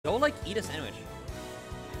Go like eat a sandwich.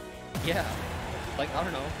 Yeah. Like I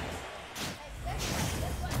don't know.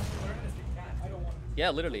 Yeah,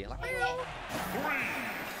 literally. Like, 3,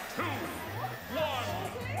 2,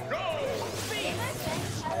 1, go!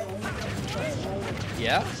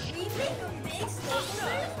 yeah? We make a big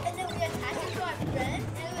snowman and then we attach it to our friend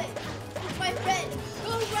and like my friend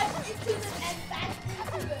go right into them and back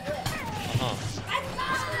into it. I'm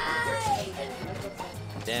fine!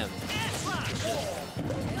 Damn. We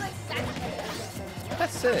like sacrifice.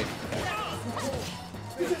 That's sick.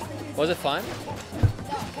 Was it fun?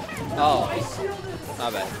 Oh.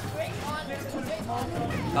 Not bad.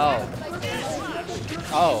 Oh.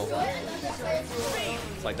 Oh.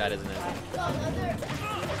 It's like that, isn't it?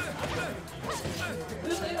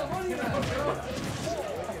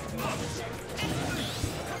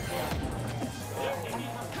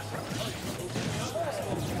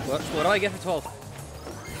 What do I get for 12?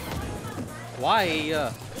 Why?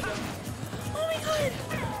 Oh my god!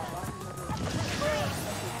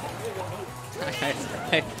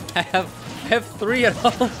 I have 3 at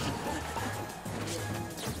home.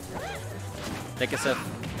 Take a sip.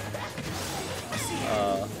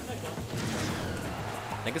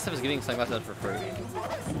 Take a sip is giving sunglasses for free.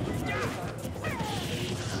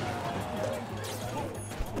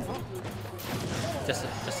 Just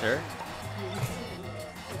her.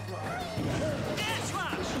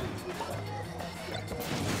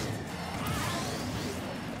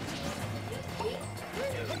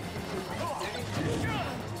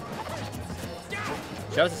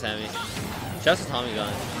 Shout out to Sammy. Shout out to Tommy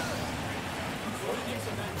Gunn.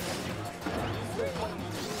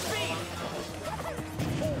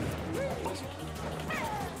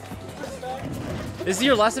 This is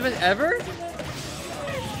your last event ever?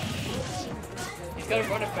 He's got to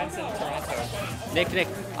run a fence in Toronto. Nick,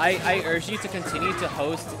 I urge you to continue to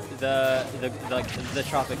host the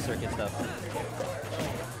tropic circuit stuff.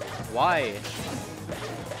 Why?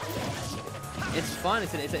 It's fun.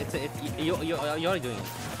 You already doing it.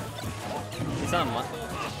 It's not a month.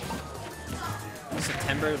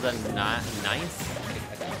 September the 9th?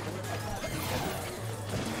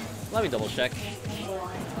 Let me double check.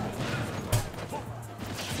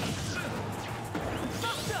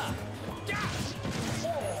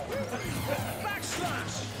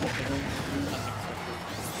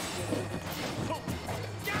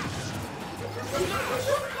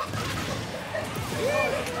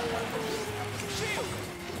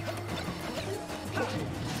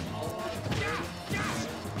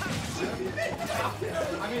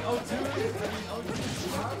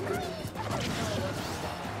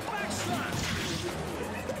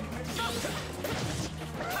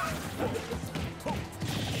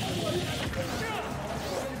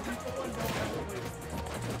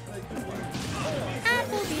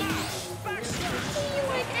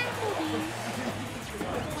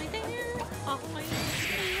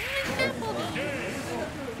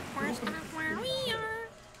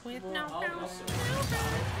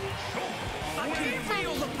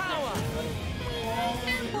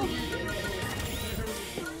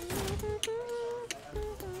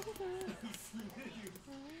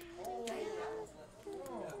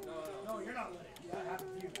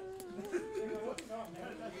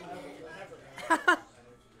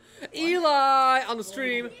 Eli on the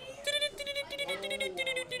stream.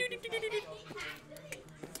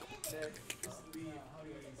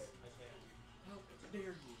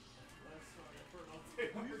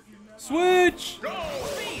 Switch.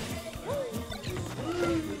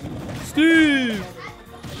 Steve.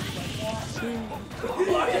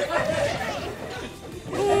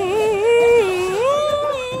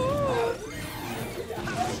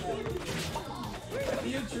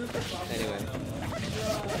 Anyway.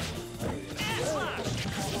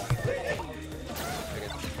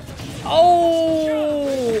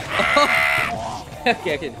 Oh!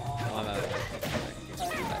 okay. Oh, I'm out.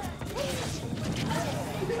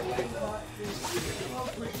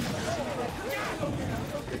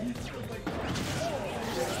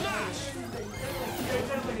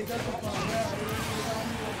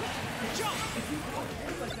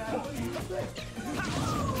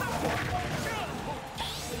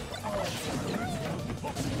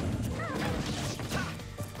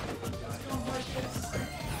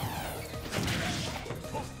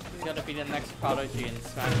 Gotta be the next prodigy in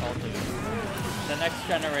Smash Ultimate. The next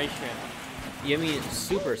generation. You mean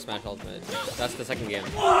Super Smash Ultimate? That's the second game.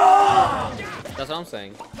 That's what I'm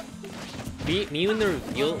saying. Me in the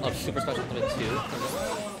reveal of Super Smash Ultimate 2.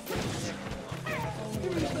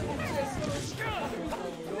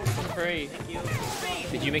 Free.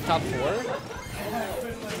 Did you make top 4?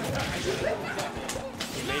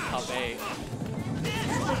 He made top 8.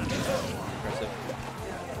 Impressive.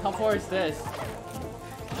 How far is this?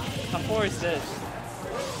 How far is this?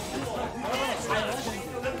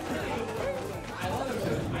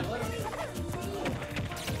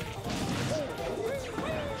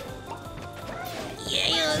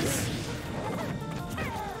 Yes.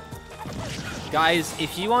 Guys,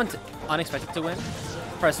 if you want Unexpected to win,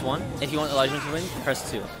 press 1. If you want elijmin to win, press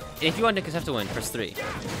 2. If you want Nickasef to win, press 3.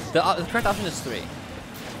 The correct option is 3.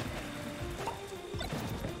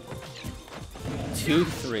 2,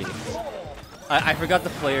 3. I forgot the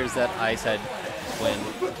players that I said win.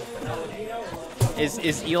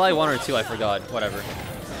 Is Eli 1 or 2? I forgot. Whatever.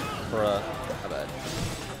 Bruh. My bad.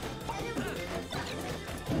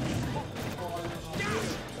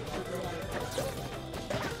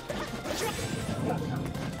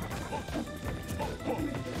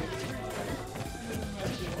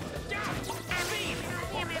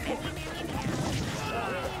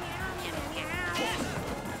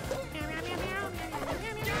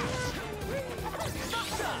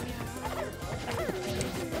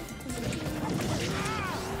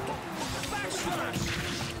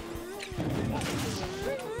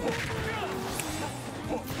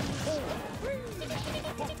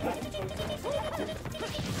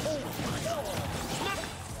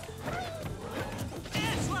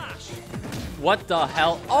 What the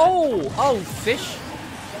hell? Oh! Oh, fish?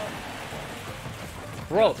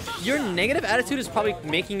 Bro, your negative attitude is probably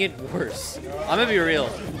making it worse. I'm gonna be real.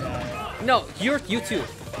 No, you too.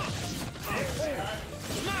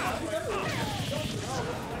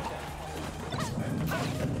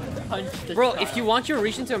 Bro, if you want your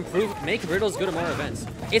region to improve, make riddles go to more events.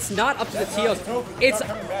 It's not up to the TOs.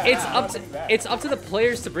 It's up to the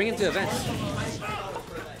players to bring it to events.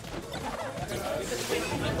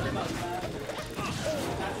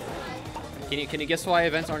 Can you guess why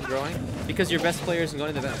events aren't growing? Because your best player isn't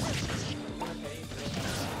going to the events.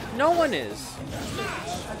 No one is.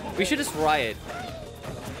 We should just riot.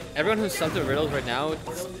 Everyone who's subbed to riddles right now.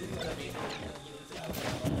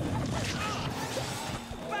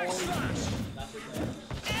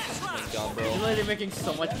 God, bro. You're literally making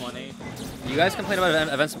so much money. You guys complain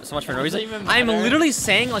about events so much for no reason. I'm literally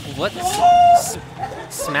saying like what?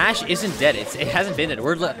 Smash isn't dead. It hasn't been dead.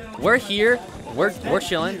 We're here. We're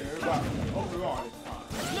chilling.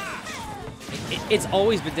 It's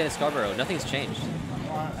always been dead at Scarborough. Nothing's changed.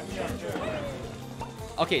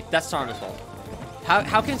 Okay, that's Toronto's fault.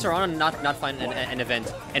 How can Toronto not find an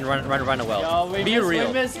event and run a well? Yo, Be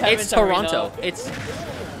real. It's Toronto. It's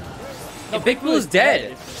Big Blue is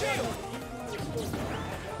dead.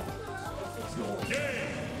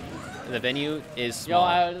 The venue is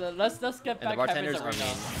small. Yo, let's get back. And the bartenders are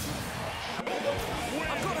mean.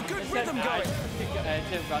 I've got a good rhythm going.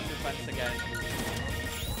 Again.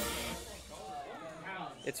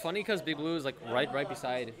 It's funny because Big Blue is like right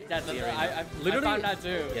beside Yeah, the arena. literally, I found that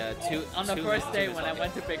too. Yeah, on the first day when I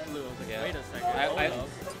went to Big Blue, I was like, Yeah. wait a second.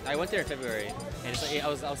 I went there in February, and it's like, I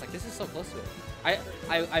was like, this is so close to it.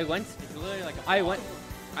 I went. It's literally like I went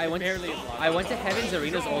barely to Heaven's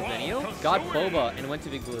Arena's old venue, got boba, and went to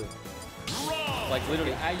Big Blue. Like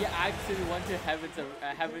literally. I actually went to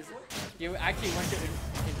Heaven's. You actually went to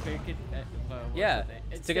Infinity. Yeah.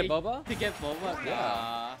 To get boba? To get boba?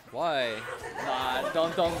 Yeah. Why? Nah,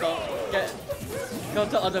 don't get. Go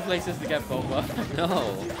to other places to get boba.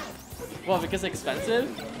 No. Well, because it's expensive.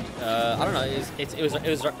 I don't know. It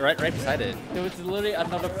was right beside it. There was literally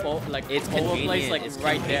another It's boba convenient. place like It's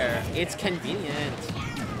right there. It's convenient.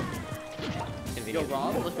 Yo,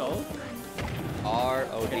 Rob, let's go.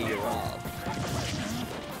 R.O.D. Rob.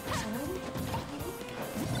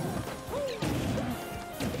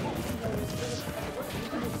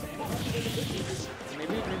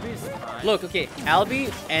 Maybe it's time. Look, okay,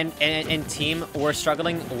 Albie and team were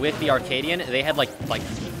struggling with the Arcadian. They had like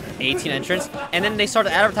 18 entrants, and then they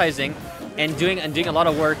started advertising and doing a lot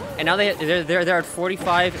of work, and now they're at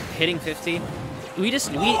 45, hitting 50.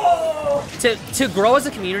 To grow as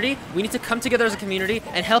a community, we need to come together as a community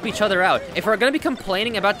and help each other out. If we're gonna be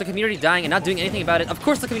complaining about the community dying and not doing anything about it, of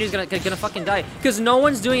course the community is gonna fucking die because no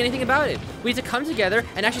one's doing anything about it. We need to come together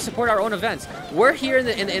and actually support our own events. We're here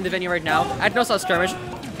in the venue right now at No Style Skirmish,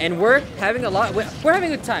 and we're having we're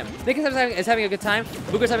having a good time. Nickasef is having a good time.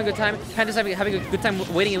 Booger's having a good time. Panda's having a good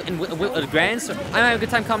time waiting in Grands. I'm having a good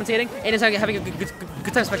time commentating, and is having a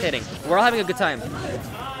good time spectating. We're all having a good time.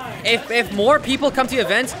 If more people come to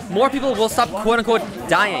events, more people will stop quote unquote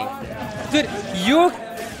dying. Dude,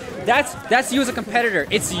 that's you as a competitor.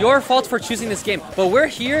 It's your fault for choosing this game. But we're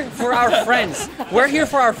here for our friends. We're here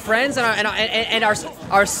for our friends and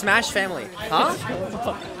our Smash family. Huh?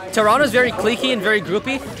 Toronto's very cliquey and very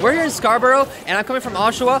groupy. We're here in Scarborough, and I'm coming from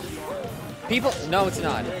Oshawa. People, no, it's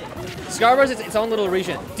not. Scarborough's its own little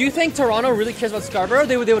region. Do you think Toronto really cares about Scarborough?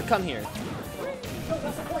 They would come here.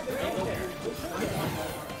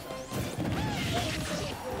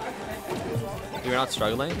 You're not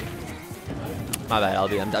struggling? My bad,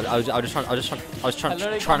 LB. I was trying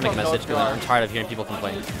to make a message because I'm tired of hearing people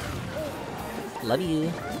complain. Love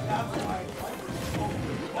you.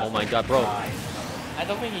 Oh my god, bro. I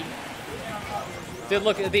don't think he. Dude,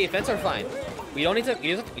 look, the events are fine. We don't need to.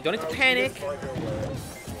 We don't need to panic.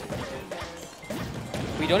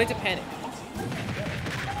 We don't need to panic.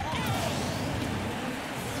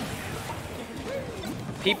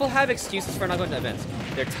 People have excuses for not going to events.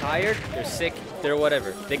 They're tired. They're sick. They're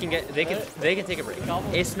whatever. They can take a break.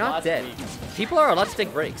 It's not dead. People are allowed to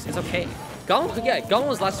take breaks. It's okay. Gone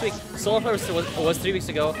was last week. Solar Flare was 3 weeks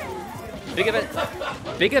ago. Big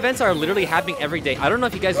events are literally happening every day. I don't know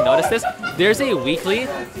if you guys noticed this. There's a weekly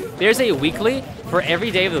for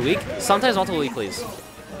every day of the week. Sometimes multiple weeklies.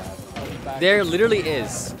 There literally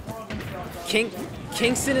is.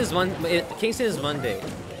 Kingston is Monday.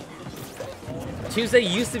 Tuesday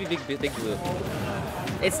used to be Big Blue.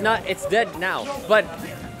 It's not. It's dead now. But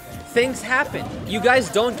things happen. You guys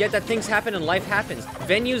don't get that things happen and life happens.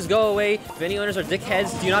 Venues go away. Venue owners are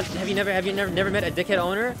dickheads. Do you not? Have you never met a dickhead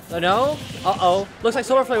owner? No. Uh-oh. Looks like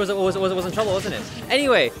Solar Flare was in trouble, wasn't it?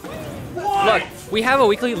 Anyway, look, we have a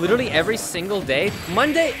weekly literally every single day.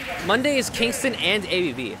 Monday is Kingston and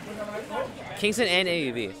ABB. Kingston and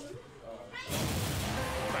ABB.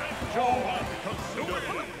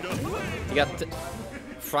 You got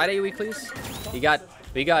Friday weeklies. We got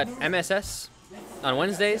MSS on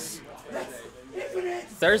Wednesdays.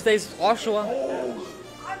 Thursdays Oshawa.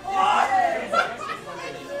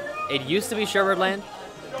 It used to be Sherwoodland.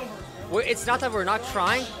 It's not that we're not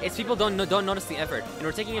trying. It's people don't notice the effort, and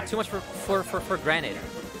we're taking it too much for granted.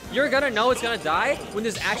 You're gonna know it's gonna die when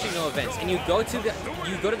there's actually no events, and you go to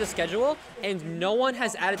the schedule, and no one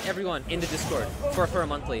has added everyone in the Discord for a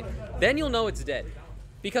monthly. Then you'll know it's dead.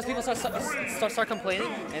 Because people start complaining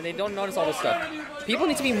and they don't notice all this stuff. People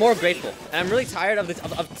need to be more grateful, and I'm really tired of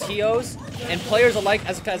TOs and players alike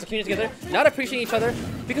as a community together not appreciating each other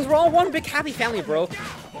because we're all one big happy family, bro.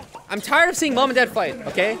 I'm tired of seeing mom and dad fight.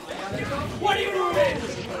 Okay? What are you doing?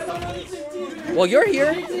 Well, you're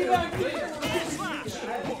here.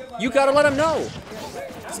 You gotta let them know.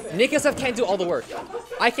 Nick and Seth can't do all the work.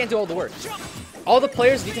 I can't do all the work. All the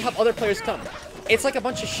players need to have other players come. It's like a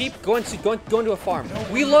bunch of sheep going to a farm.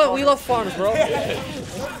 We love farms, bro.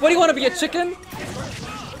 What do you want to be, a chicken?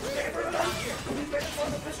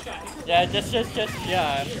 Yeah, just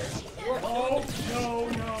yeah.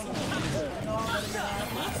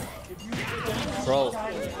 Bro.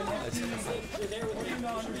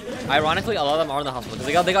 Ironically, a lot of them are in the hospital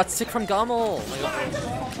because they got sick from Gamal.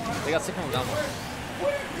 They got sick from Gamal.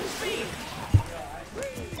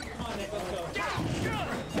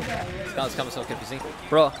 It's coming so confusing,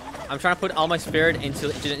 bro. I'm trying to put all my spirit into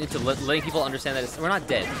letting people understand that we're not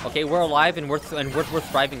dead, okay? We're alive and we're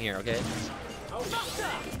thriving here, okay?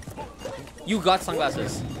 You got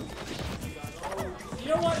sunglasses. You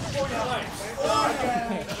know what?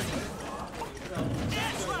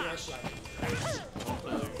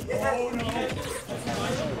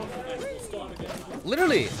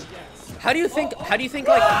 Literally. How do you think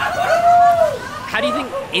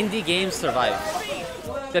indie games survive?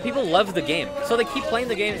 That people love the game, so they keep playing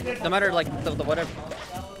the game no matter like the whatever.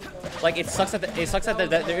 Like it sucks that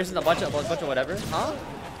there isn't a bunch of whatever, huh?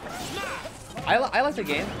 I like the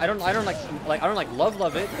game. I don't like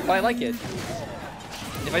love it, but I like it.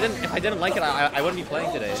 If I didn't like it, I wouldn't be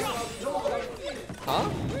playing today. Huh?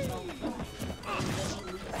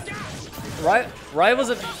 Rivals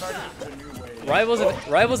of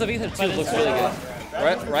Ether 2 looks really good.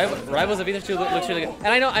 Rivals of Ether 2 looks really good.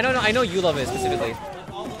 And I know you love it specifically.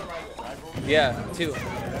 Yeah, 2.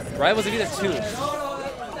 Rivals of Ether 2.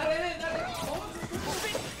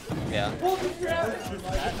 Yeah. Let's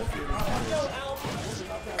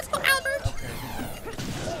go, Albert.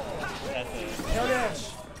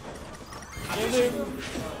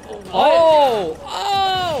 Oh!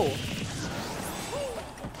 Oh!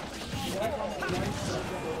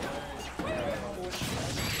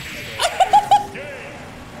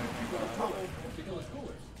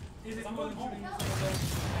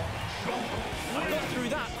 I got through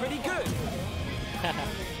that pretty good.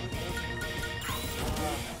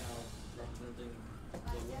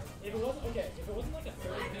 If it wasn't like a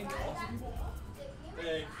third thing,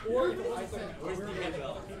 or if it was like, where's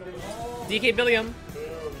DK DkBillium.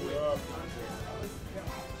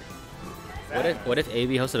 What if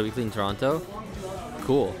AB hosted a weekly in Toronto?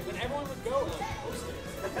 Cool. Then everyone would go and host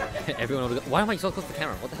it. Everyone will be. Why am I so close to the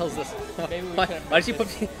camera? What the hell is this? Maybe we why, should why did she put?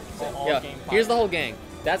 whole Yeah. gang Here's the pop. whole gang.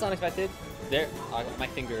 That's unexpected. There. My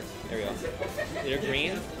finger. There we go. They're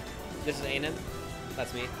green. This is Aiden.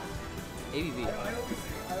 That's me. ABV.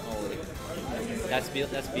 Holy. That's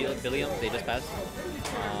Billiam. They just passed.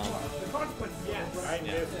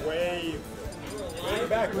 Wave. Way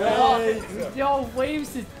back, Oh, wave. yo,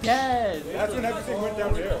 Waves is dead. That's when everything went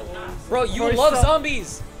downhill. Bro, you First love up-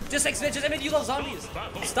 zombies. Just admit you love zombies.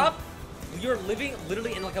 Stop. You're living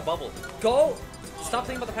literally in like a bubble. Go. Stop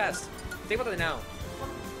thinking about the past. Think about the now.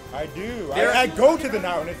 I do. There- I go to the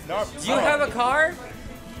now and it's not. Do you have a car?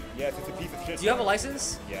 Yes, it's a piece of shit. Do you have a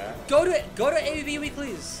license? Yeah. Go to ABB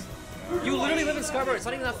Weeklies. You literally live in Scarborough. It's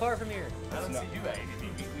not even that far from here. I don't see you at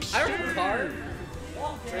I don't have a car.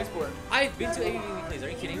 Transport. I've been to ABB Weeklies. Are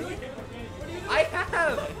you kidding me? I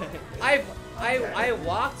have. I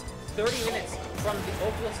walked 30 minutes from the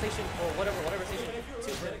Oakville station or whatever station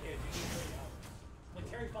to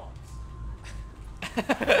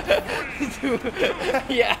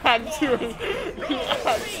Yeah, dude.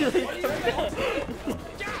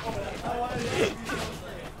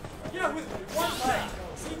 Yeah, with one leg.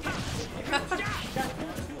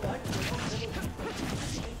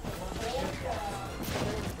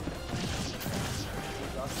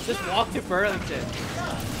 Just walk to Burlington.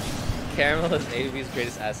 Caramel is ABB's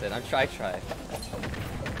greatest asset. I try.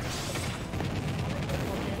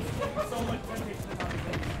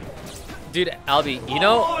 Dude, Albie, you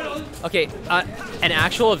know, okay, an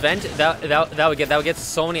actual event that would get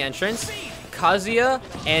so many entrants. Kazuya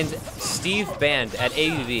and Steve band at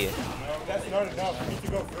ABV. That's not enough. We need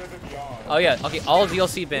to go further beyond. Oh yeah, okay, all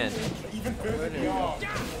DLC band. Even further beyond.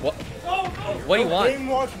 What? What do you No want? Game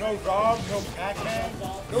Watch, no Rob, no Pac-Man.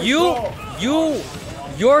 No Saw.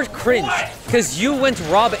 You're cringe because you went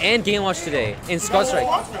Rob and Game Watch today in Scott Strike.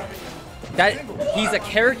 That he's a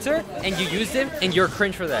character and you used him and you're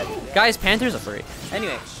cringe for that. Guys, Panther's a furry.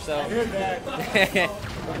 Anyway, so Hear that.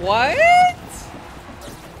 what?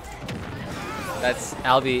 That's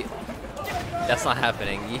Albie. That's not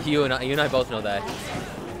happening. You and I both know that,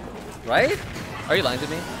 right? Are you lying to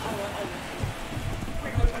me?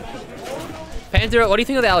 Panther, what do you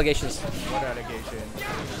think of the allegations? What allegation?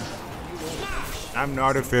 I'm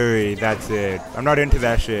not a furry, that's it. I'm not into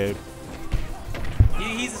that shit.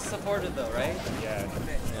 He's a supporter though, right? Yeah.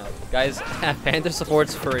 Yeah. Guys, Panther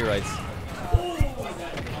supports furry rights.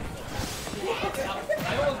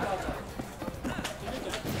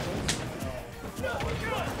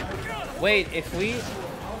 Wait, if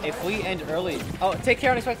we end early. Oh, take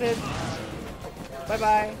care, unexpected. Bye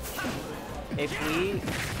bye. If we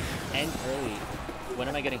end early, when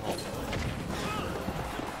am I getting home?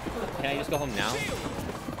 Can I just go home now?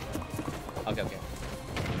 Okay.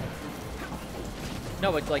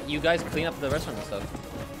 No, but like you guys clean up the restaurant and stuff.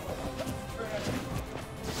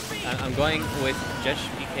 I'm going with Jesh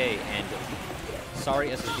BK and Sorry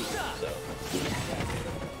SSD. So.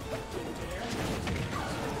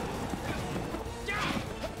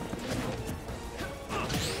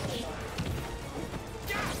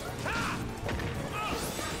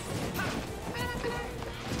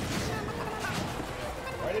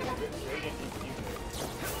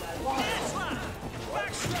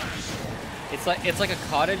 It's like a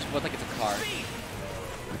cottage, but like it's a car.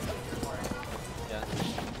 Yeah.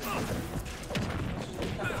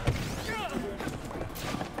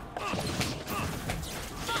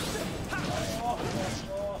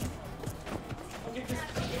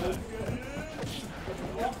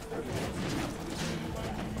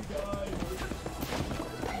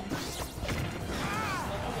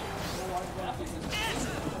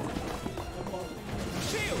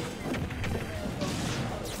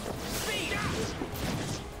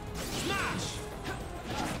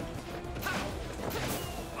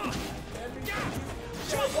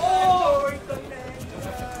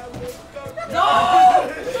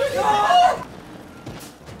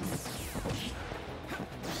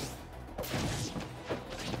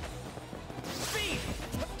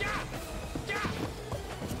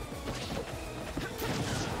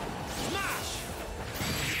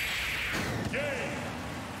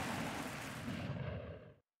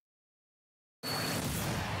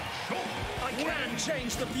 I can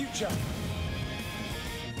change the future.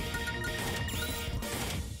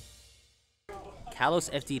 Kalos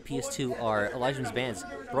FD PS2 are Elijah's bands.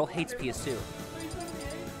 Bro hates PS2.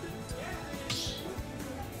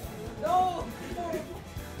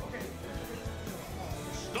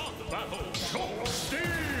 Stop the battle! Show Steve!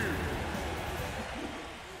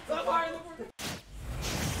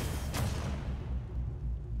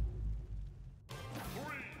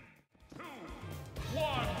 Three, two,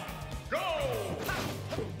 one, go!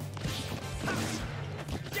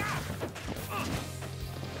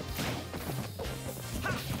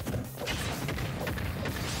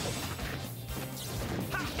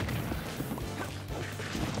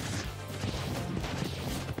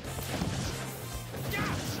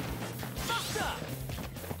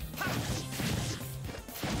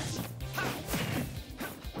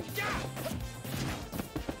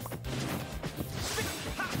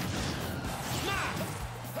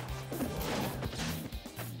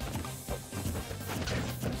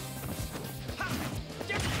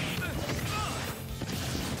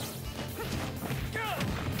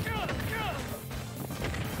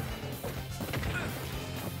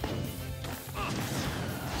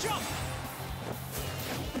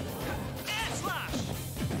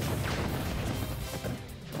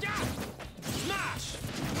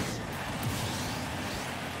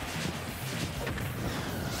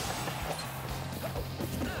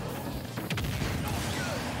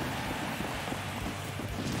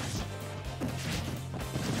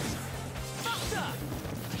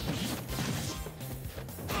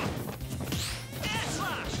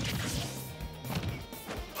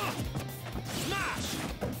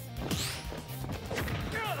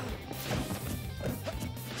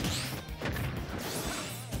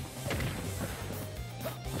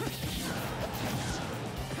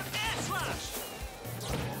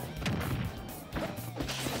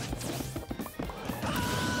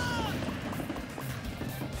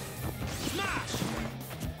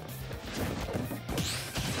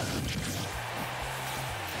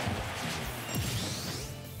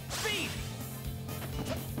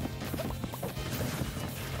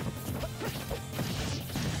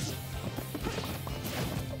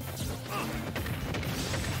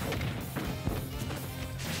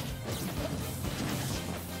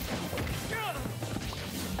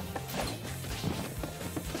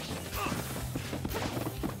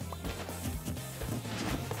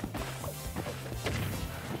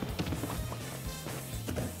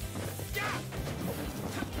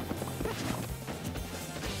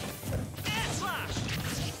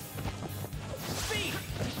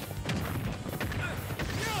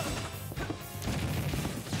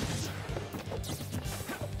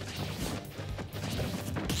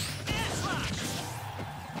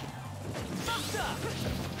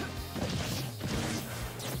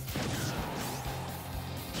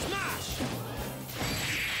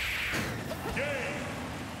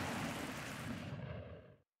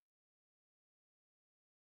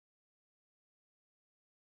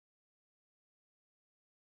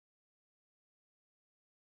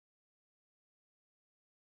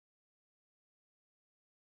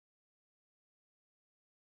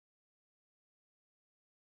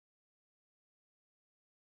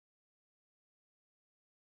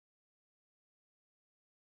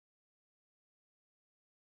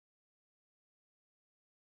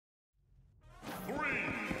 3,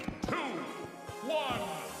 2, 1,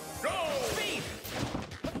 go! Speed!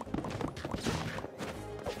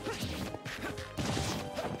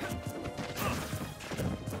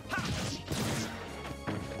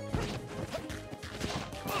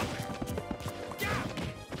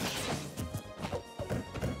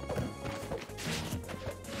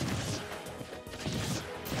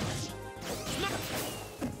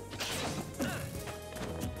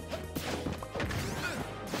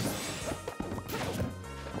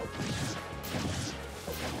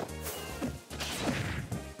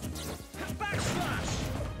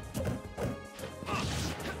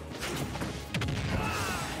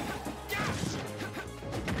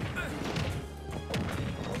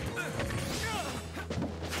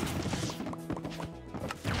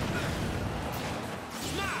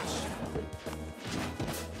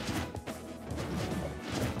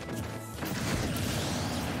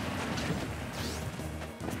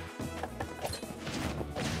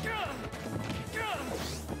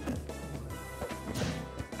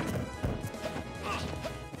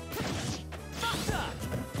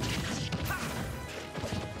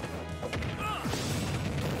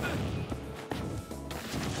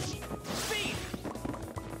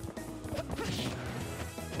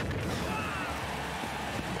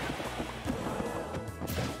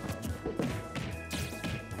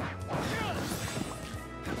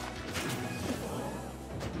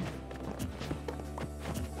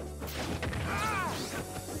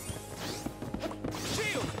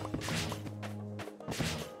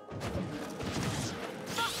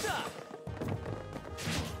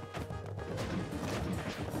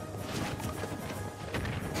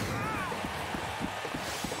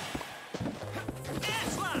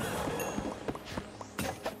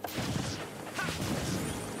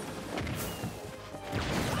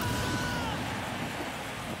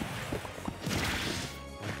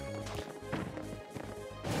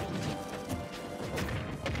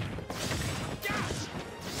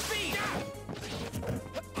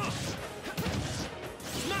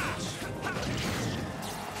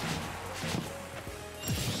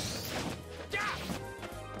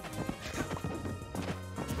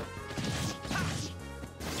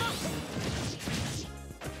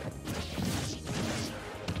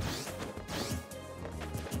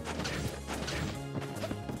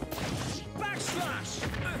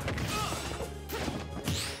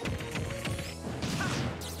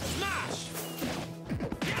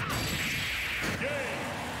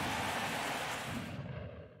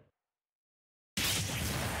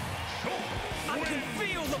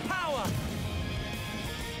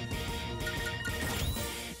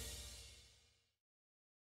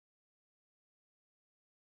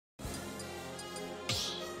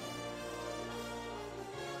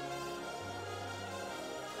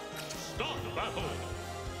 Start battle!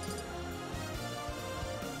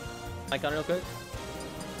 Mic on real quick.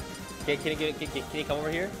 Okay, can you come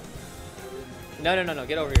over here? No,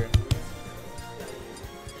 get over here.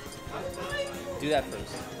 Do that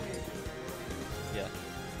first. Yeah.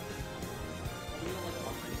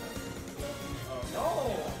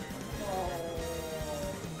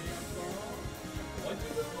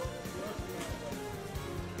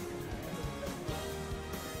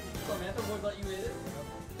 Samantha would let you in it?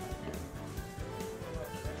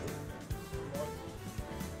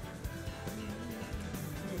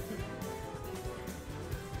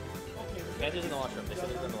 Samantha's in the washroom. They said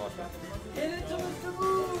they're in the washroom. Hit it to Mr.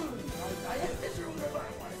 Moon! I have this room.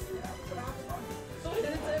 So hit it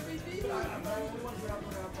to MVP. You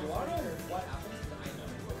want to know what happens? I know.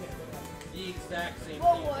 Okay. The exact same thing.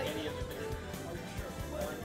 Any of